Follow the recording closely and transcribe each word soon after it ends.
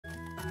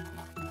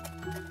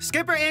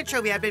Skipper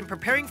Anchovy had been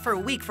preparing for a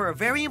week for a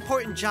very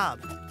important job.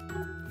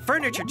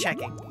 Furniture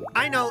checking.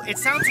 I know, it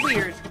sounds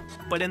weird,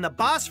 but in the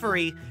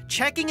Bosporus,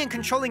 checking and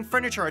controlling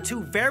furniture are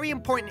two very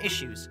important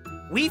issues.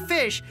 We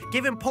fish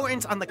give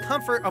importance on the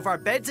comfort of our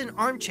beds and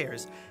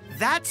armchairs.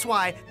 That's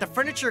why the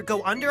furniture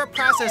go under a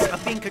process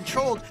of being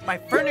controlled by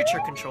furniture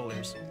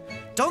controllers.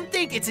 Don't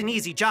think it's an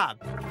easy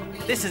job.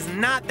 This is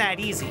not that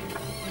easy.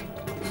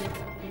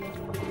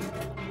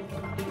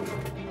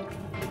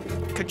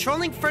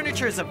 Controlling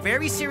furniture is a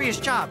very serious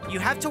job. You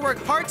have to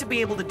work hard to be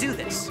able to do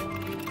this.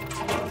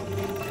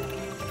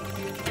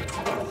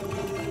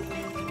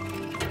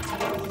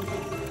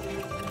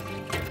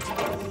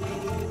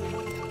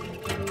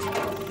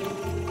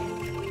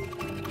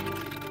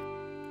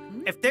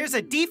 If there's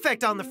a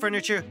defect on the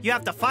furniture, you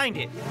have to find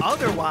it.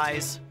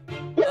 Otherwise...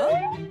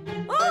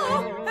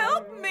 Oh,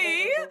 help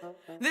me!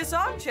 This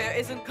armchair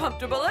isn't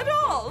comfortable at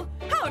all.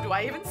 How do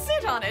I even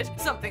sit on it?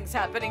 Something's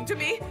happening to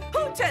me.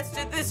 Who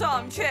tested this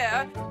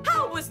armchair?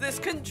 How was this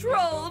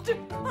controlled?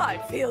 I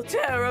feel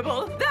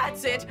terrible.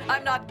 That's it.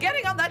 I'm not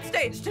getting on that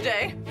stage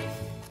today.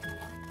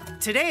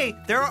 Today,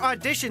 there are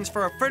auditions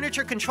for a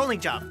furniture controlling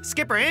job.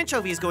 Skipper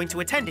Anchovy is going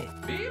to attend it.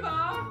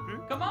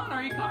 Biba! Come on,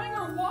 are you coming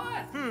or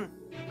what?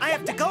 I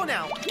have to go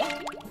now.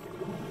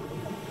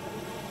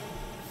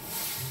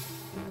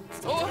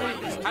 Oh,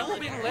 I will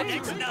be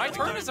late. My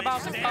turn is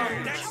about to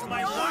come. That's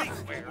my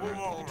wife.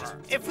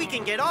 If we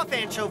can get off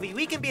Anchovy,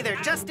 we can be there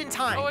just in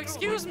time. Oh,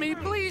 excuse me,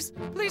 please.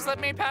 Please let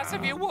me pass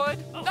if you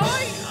would.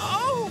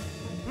 Oh!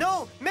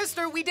 No,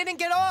 mister, we didn't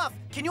get off.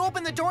 Can you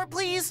open the door,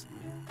 please?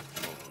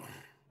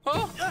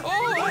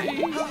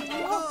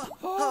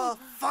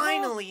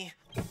 Finally.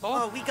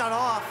 We got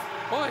off.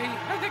 Boy,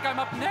 I think I'm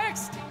up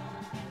next.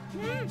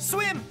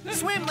 Swim!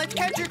 Swim! Let's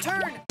catch your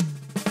turn!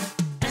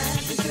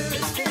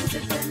 Adventurous fins,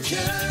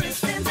 adventurous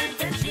fins,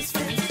 adventurous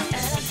fins,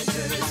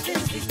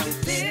 adventurous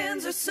fins. These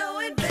fins are so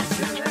adventurous.